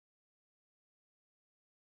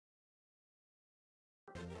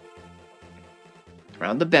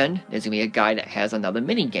around the bend, there's going to be a guy that has another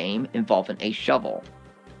mini-game involving a shovel.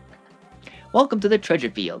 Welcome to the treasure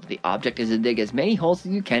field. The object is to dig as many holes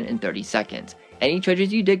as you can in 30 seconds. Any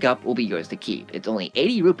treasures you dig up will be yours to keep. It's only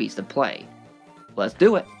 80 rupees to play. Let's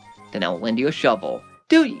do it. Then I'll lend you a shovel.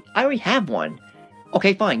 Dude, I already have one.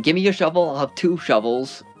 Okay, fine. Give me your shovel. I'll have 2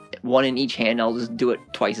 shovels. One in each hand. I'll just do it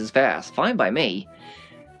twice as fast. Fine by me.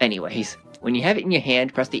 Anyways, when you have it in your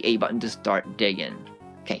hand, press the A button to start digging.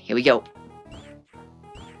 Okay, here we go.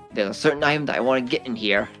 There's a certain item that I want to get in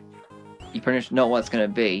here. You pretty much know what it's going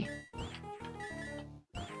to be.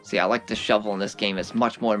 See, I like the shovel in this game. It's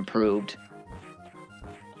much more improved.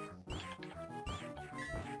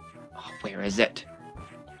 Oh, where is it?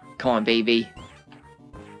 Come on, baby.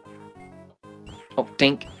 Oh,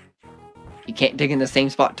 dink. You can't dig in the same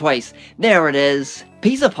spot twice. There it is.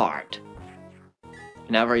 Piece of heart.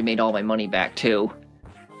 And I've already made all my money back, too.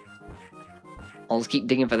 I'll just keep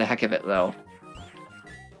digging for the heck of it, though.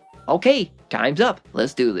 Okay, time's up.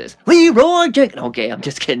 Let's do this. Leroy Jenkins! Okay, I'm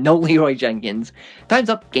just kidding. No Leroy Jenkins. Time's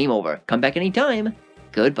up. Game over. Come back anytime.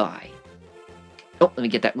 Goodbye. Oh, let me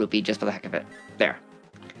get that rupee just for the heck of it. There.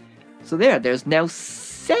 So there's now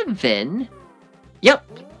 7...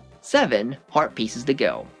 Yep, 7 heart pieces to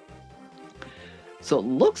go. So it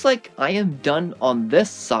looks like I am done on this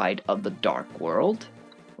side of the Dark World.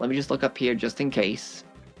 Let me just look up here just in case.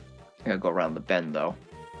 I'm gonna go around the bend, though.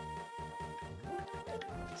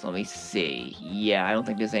 So let me see. Yeah, I don't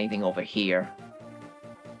think there's anything over here.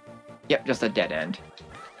 Yep, just a dead end.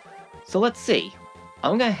 So let's see.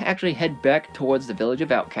 I'm gonna actually head back towards the village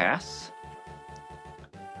of outcasts.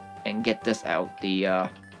 And get this out, the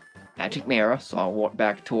magic mirror. So I'll walk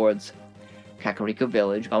back towards Kakariko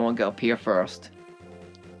village. But I want to go up here first.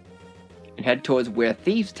 And head towards where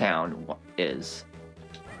Thieves Town is.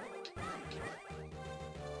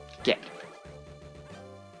 Get.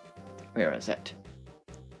 Where is it?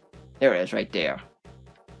 There it is, right there.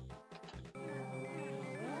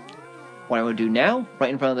 What I will do now, right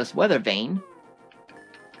in front of this weather vane,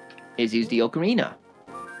 is use the ocarina.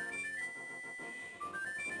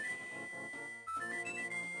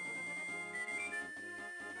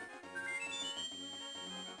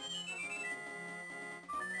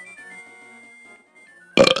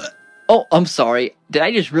 Oh, I'm sorry. Did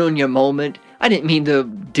I just ruin your moment? I didn't mean to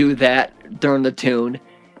do that during the tune.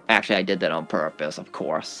 Actually, I did that on purpose, of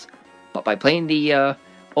course. But by playing the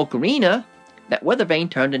ocarina, that weather vane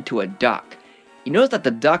turned into a duck. You notice that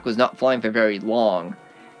the duck was not flying for very long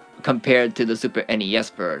compared to the Super NES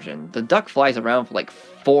version. The duck flies around for like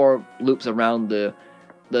 4 loops around the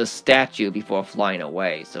statue before flying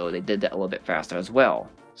away, so they did that a little bit faster as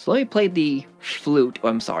well. So let me play the flute, or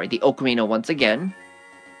I'm sorry, the ocarina once again.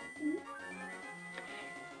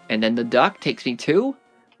 And then the duck takes me to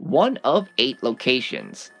one of 8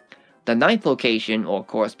 locations. The 9th location will of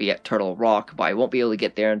course be at Turtle Rock, but I won't be able to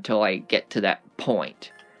get there until I get to that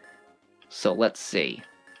point. So let's see.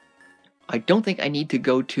 I don't think I need to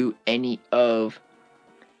go to any of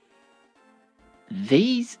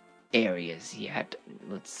these areas yet.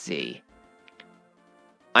 Let's see.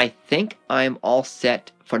 I think I'm all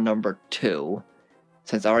set for number 2.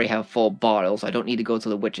 Since I already have full bottles, I don't need to go to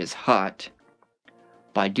the witch's hut.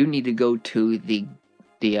 But I do need to go to the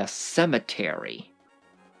cemetery.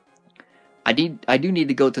 I do need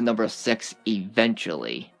to go to number 6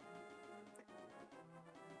 eventually.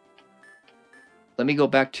 Let me go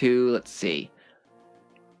back to, let's see.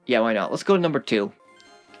 Yeah, why not? Let's go to number 2.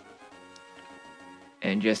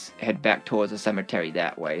 And just head back towards the cemetery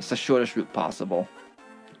that way. It's the shortest route possible.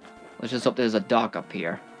 Let's just hope there's a dock up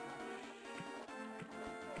here.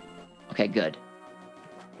 Okay, good.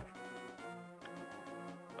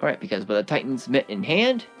 Alright, because with a Titan's Mitt in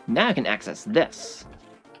hand, now I can access this.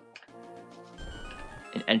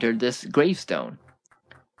 And enter this gravestone.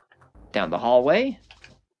 Down the hallway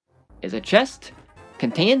is a chest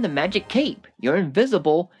containing the magic cape. You're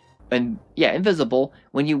invisible, invisible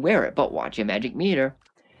when you wear it, but watch your magic meter.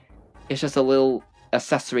 It's just a little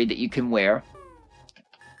accessory that you can wear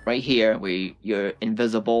right here, where you're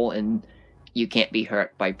invisible and you can't be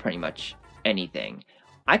hurt by pretty much anything.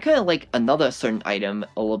 I kind of like another certain item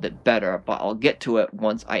a little bit better, but I'll get to it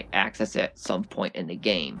once I access it at some point in the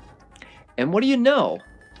game. And what do you know?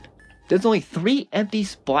 There's only 3 empty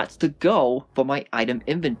spots to go for my item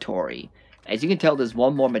inventory. As you can tell, there's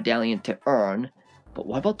 1 more medallion to earn, but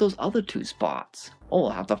what about those other 2 spots? Oh,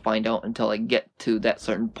 I'll have to find out until I get to that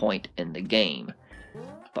certain point in the game.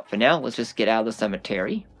 But for now, let's just get out of the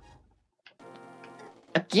cemetery.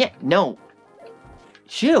 Again, no!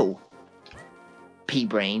 Shoo!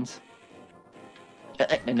 Pea-brains.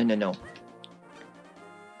 No.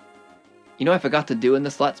 You know what I forgot to do in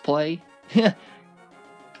this Let's Play?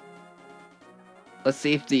 Let's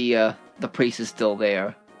see if the priest is still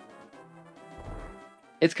there.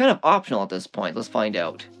 It's kind of optional at this point. Let's find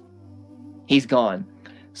out. He's gone.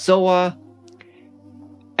 So,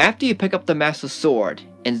 after you pick up the Master Sword,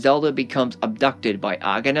 and Zelda becomes abducted by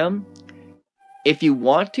Aghanim, if you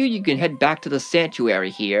want to, you can head back to the sanctuary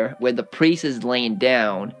here, where the priest is laying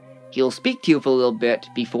down. He'll speak to you for a little bit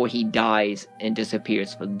before he dies and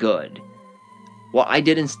disappears for good. What I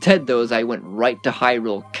did instead, though, is I went right to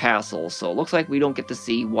Hyrule Castle, so it looks like we don't get to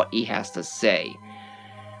see what he has to say.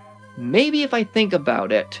 Maybe if I think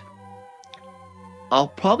about it, I'll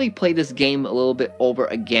probably play this game a little bit over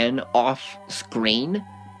again off screen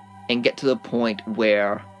and get to the point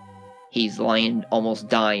where he's lying, almost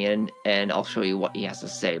dying, and I'll show you what he has to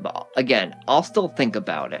say. But again, I'll still think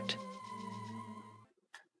about it.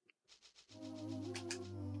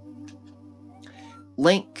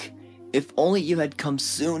 Link, if only you had come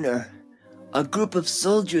sooner. A group of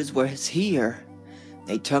soldiers was here.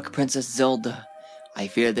 They took Princess Zelda. I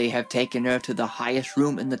fear they have taken her to the highest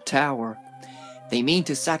room in the tower. They mean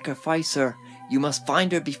to sacrifice her. You must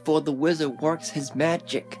find her before the wizard works his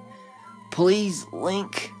magic. Please,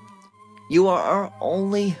 Link. You are our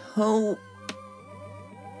only hope.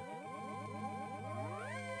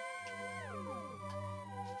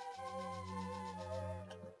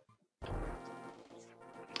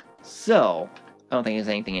 So, I don't think there's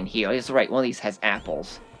anything in here. Oh, that's right, one of these has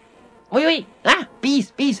apples. Wait! Ah!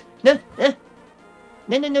 Bees! No!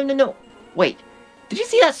 No! Wait, did you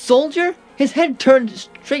see that soldier? His head turned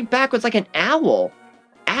straight backwards like an owl.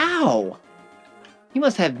 Ow! He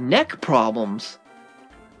must have neck problems.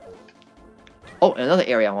 Oh, another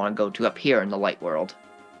area I want to go to up here in the light world.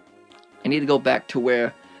 I need to go back to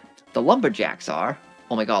where the lumberjacks are.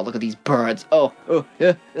 Oh my god, look at these birds. No.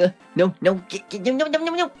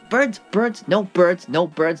 Birds,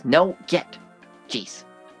 no, get. Jeez.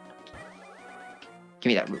 Give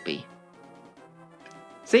me that rupee.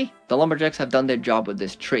 See, the lumberjacks have done their job with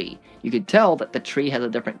this tree. You can tell that the tree has a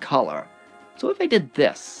different color. So if I did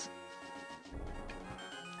this.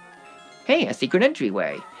 Hey, a secret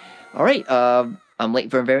entryway. Alright, I'm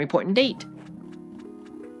late for a very important date.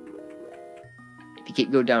 If you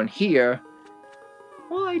keep going down here,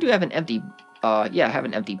 well, I do have an empty, I have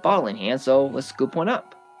an empty bottle in hand, so let's scoop one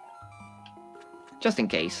up. Just in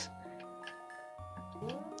case.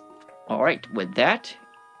 Alright, with that,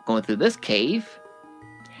 going through this cave.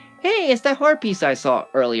 Hey, it's that heart piece I saw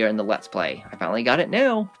earlier in the Let's Play. I finally got it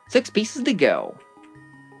now. 6 pieces to go.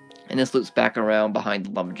 And this loops back around behind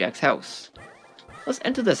the lumberjack's house. Let's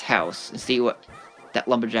enter this house and see what that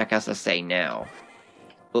lumberjack has to say now.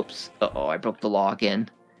 Oops, uh-oh, I broke the law again.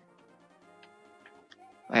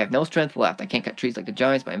 I have no strength left. I can't cut trees like the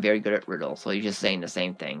giants, but I'm very good at riddles. So he's just saying the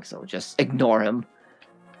same thing, so just ignore him.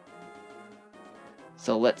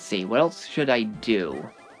 So let's see, what else should I do?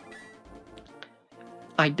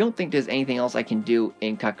 I don't think there's anything else I can do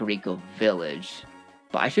in Kakariko Village.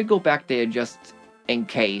 But I should go back there just in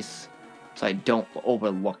case, so I don't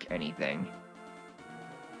overlook anything.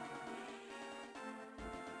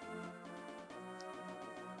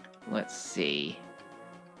 Let's see.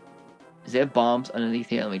 Is there bombs underneath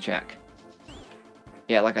here? Let me check.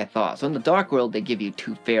 Yeah, like I thought. So in the Dark World, they give you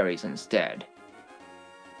 2 fairies instead.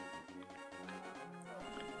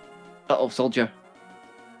 Uh-oh, soldier.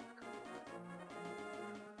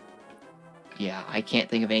 Yeah, I can't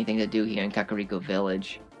think of anything to do here in Kakariko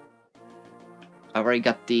Village. I've already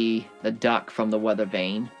got the duck from the weather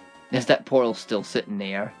vane. There's that portal still sitting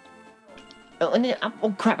there. Oh, and then,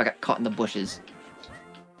 oh crap, I got caught in the bushes.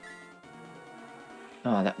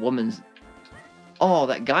 Oh, that woman's... Oh,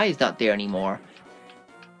 that guy's not there anymore.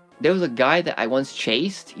 There was a guy that I once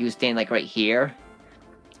chased. He was standing like right here.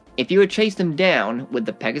 If you had chased him down with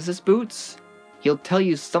the Pegasus boots, he'll tell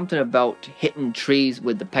you something about hitting trees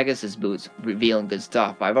with the Pegasus boots, revealing good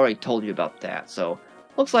stuff. I've already told you about that, so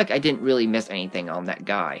looks like I didn't really miss anything on that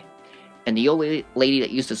guy. And the old lady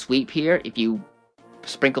that used to sweep here, if you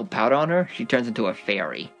sprinkle powder on her, she turns into a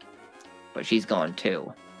fairy. But she's gone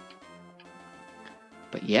too.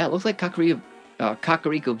 But yeah, it looks like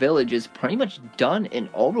Kakariko Village is pretty much done and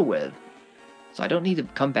over with. So I don't need to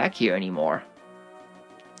come back here anymore.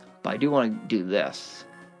 But I do want to do this.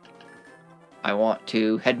 I want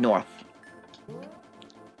to head north.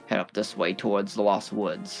 Head up this way towards the Lost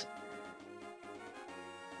Woods.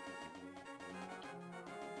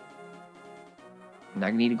 And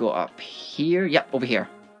I need to go up here. Yep, over here.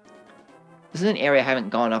 This is an area I haven't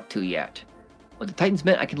gone up to yet. With the Titan's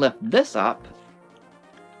Mitt, I can lift this up.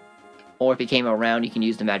 Or if you came around, you can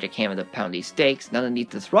use the magic hammer to pound these stakes. And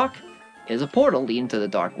underneath this rock is a portal leading to the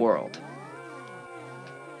Dark World.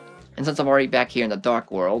 And since I'm already back here in the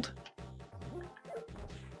Dark World,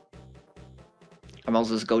 I might as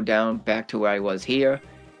well just go down back to where I was here.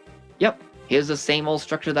 Yep, here's the same old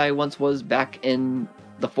structure that I once was back in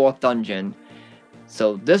the 4th dungeon.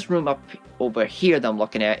 So this room up over here that I'm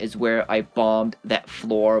looking at is where I bombed that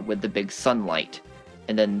floor with the big sunlight.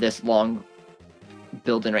 And then this long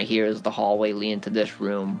building right here is the hallway leading to this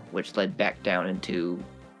room, which led back down into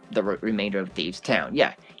the remainder of Thieves' Town.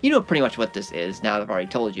 Yeah, you know pretty much what this is now that I've already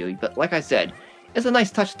told you, but like I said, it's a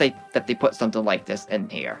nice touch that they put something like this in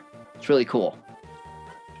here. It's really cool.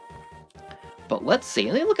 But let's see,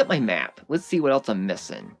 let me look at my map. Let's see what else I'm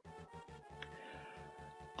missing.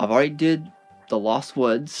 I've already did the Lost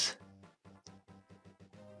Woods.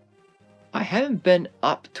 I haven't been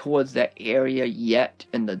up towards that area yet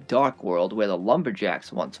in the Dark World where the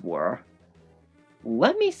Lumberjacks once were.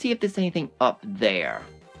 Let me see if there's anything up there.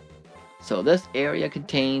 So this area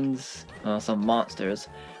contains some monsters.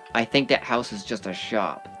 I think that house is just a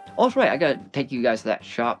shop. Oh, that's right, I gotta take you guys to that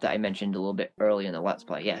shop that I mentioned a little bit earlier in the Let's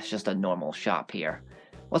Play. Yeah, it's just a normal shop here.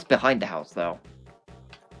 What's behind the house, though?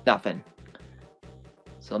 Nothing.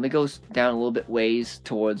 So let me go down a little bit ways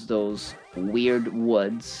towards those weird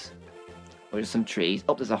woods. There's some trees.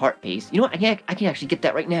 Oh, there's a heart piece. You know what? I can actually get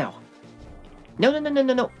that right now. No.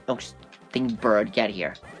 Oh, thing bird, get out of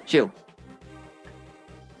here. Shoo.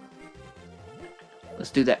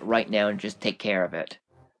 Let's do that right now and just take care of it.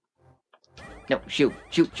 No, shoot.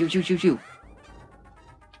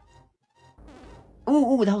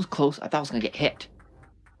 Ooh, that was close. I thought I was gonna get hit.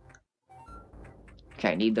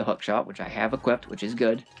 Okay, I need the hook shot, which I have equipped, which is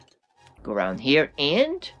good. Go around here,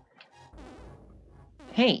 and...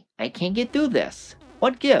 Hey, I can't get through this.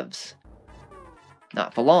 What gives?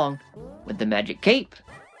 Not for long. With the magic cape.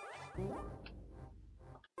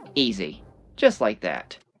 Easy. Just like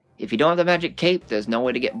that. If you don't have the magic cape, there's no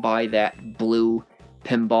way to get by that blue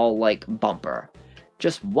pinball-like bumper.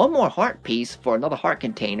 Just one more heart piece for another heart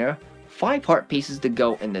container. 5 heart pieces to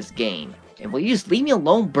go in this game. And will you just leave me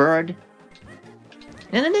alone, bird?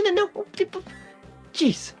 No.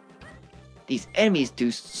 Jeez. These enemies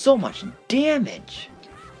do so much damage.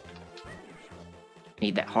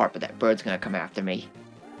 Need that heart, but that bird's gonna come after me.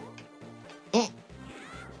 Okay,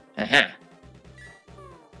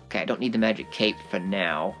 I don't need the magic cape for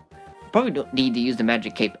now. Probably don't need to use the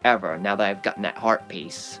magic cape ever, now that I've gotten that heart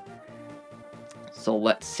piece. So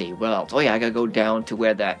let's see, what else? Oh yeah, I gotta go down to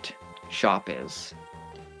where that shop is.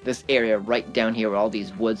 This area right down here where all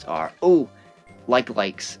these woods are. Oh,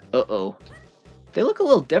 likes. Uh-oh. They look a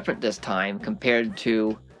little different this time compared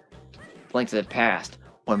to Link to the Past.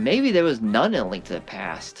 Or maybe there was none in Link to the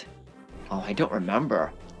Past. Oh, I don't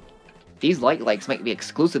remember. These likes might be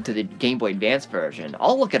exclusive to the Game Boy Advance version.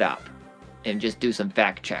 I'll look it up and just do some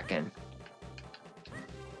fact checking.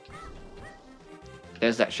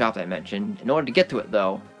 There's that shop I mentioned. In order to get to it,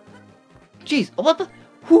 though... Jeez, what the...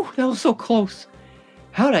 Whew, that was so close.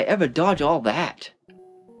 How did I ever dodge all that?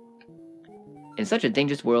 In such a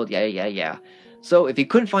dangerous world, yeah. So, if you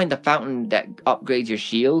couldn't find the fountain that upgrades your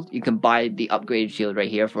shield, you can buy the upgraded shield right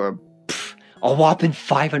here for a whopping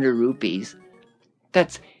 500 rupees.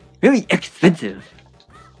 That's very expensive.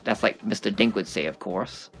 That's like Mr. Dink would say, of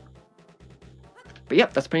course. But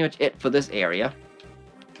yep, that's pretty much it for this area.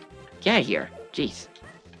 Get out of here. Jeez.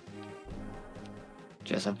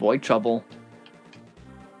 Just avoid trouble.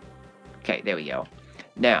 Okay, there we go.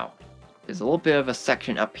 Now, there's a little bit of a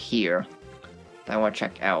section up here that I want to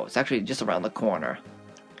check out. It's actually just around the corner.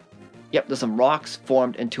 Yep, there's some rocks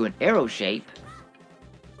formed into an arrow shape.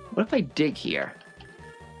 What if I dig here?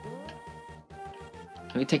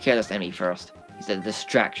 Let me take care of this enemy first. He's a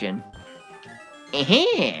distraction.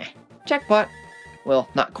 Jackpot! Well,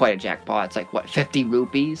 not quite a jackpot. It's like, what, 50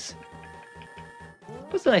 rupees?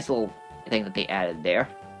 But it's a nice little thing that they added there.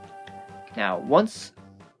 Now, once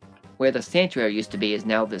where the sanctuary used to be is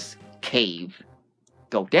now this cave.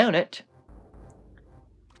 Go down it,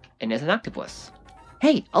 and there's an octopus.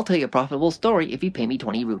 Hey, I'll tell you a profitable story if you pay me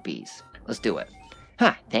 20 rupees. Let's do it.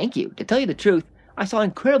 Ha, thank you. To tell you the truth, I saw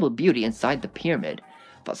incredible beauty inside the pyramid,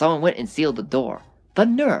 but someone went and sealed the door. The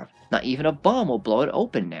nerve! Not even a bomb will blow it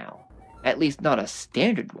open now. At least not a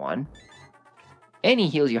standard one. And he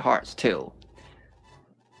heals your hearts too.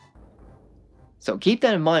 So keep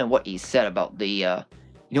that in mind what he said about the, you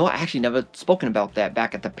know what, I actually never spoken about that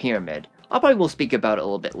back at the pyramid. I probably will speak about it a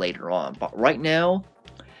little bit later on, but right now,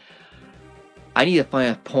 I need to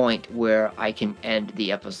find a point where I can end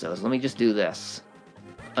the episode. So let me just do this.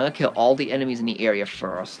 I'm gonna kill all the enemies in the area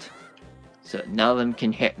first, so that none of them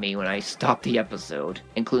can hit me when I stop the episode,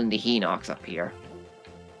 including the Hinox up here.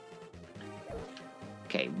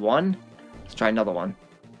 Okay, 1. Let's try another one.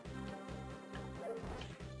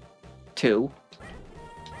 2.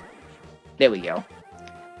 There we go.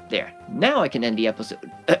 There. Now I can end the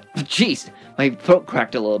episode. Jeez, my throat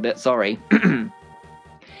cracked a little bit, sorry.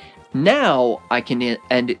 Now I can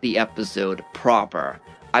end the episode proper.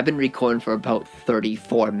 I've been recording for about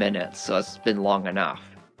 34 minutes, so it's been long enough.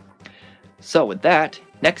 So with that,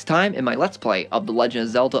 next time in my Let's Play of The Legend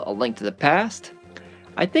of Zelda: A Link to the Past,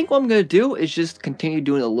 I think what I'm going to do is just continue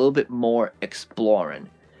doing a little bit more exploring.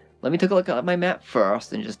 Let me take a look at my map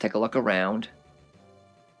first and just take a look around.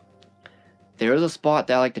 There is a spot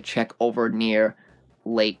that I like to check over near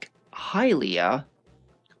Lake Hylia,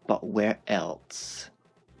 but where else?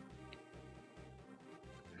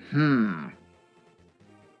 You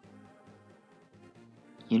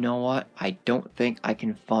know what? I don't think I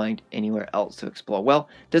can find anywhere else to explore. Well,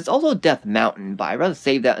 there's also Death Mountain, but I'd rather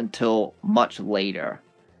save that until much later.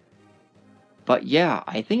 But yeah,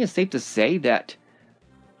 I think it's safe to say that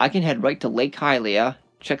I can head right to Lake Hylia,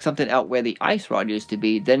 check something out where the Ice Rod used to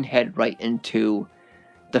be, then head right into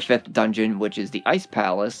the 5th dungeon, which is the Ice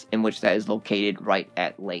Palace, in which that is located right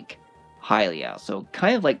at Lake Hylia. So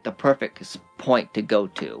kind of like the perfect point to go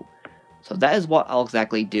to. So that is what I'll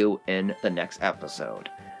exactly do in the next episode.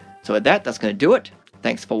 So with that, that's going to do it.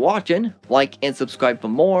 Thanks for watching, like and subscribe for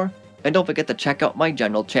more, and don't forget to check out my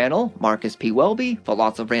general channel, Marcus P. Welby, for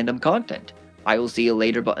lots of random content. I will see you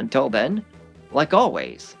later, but until then, like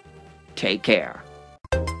always, take care.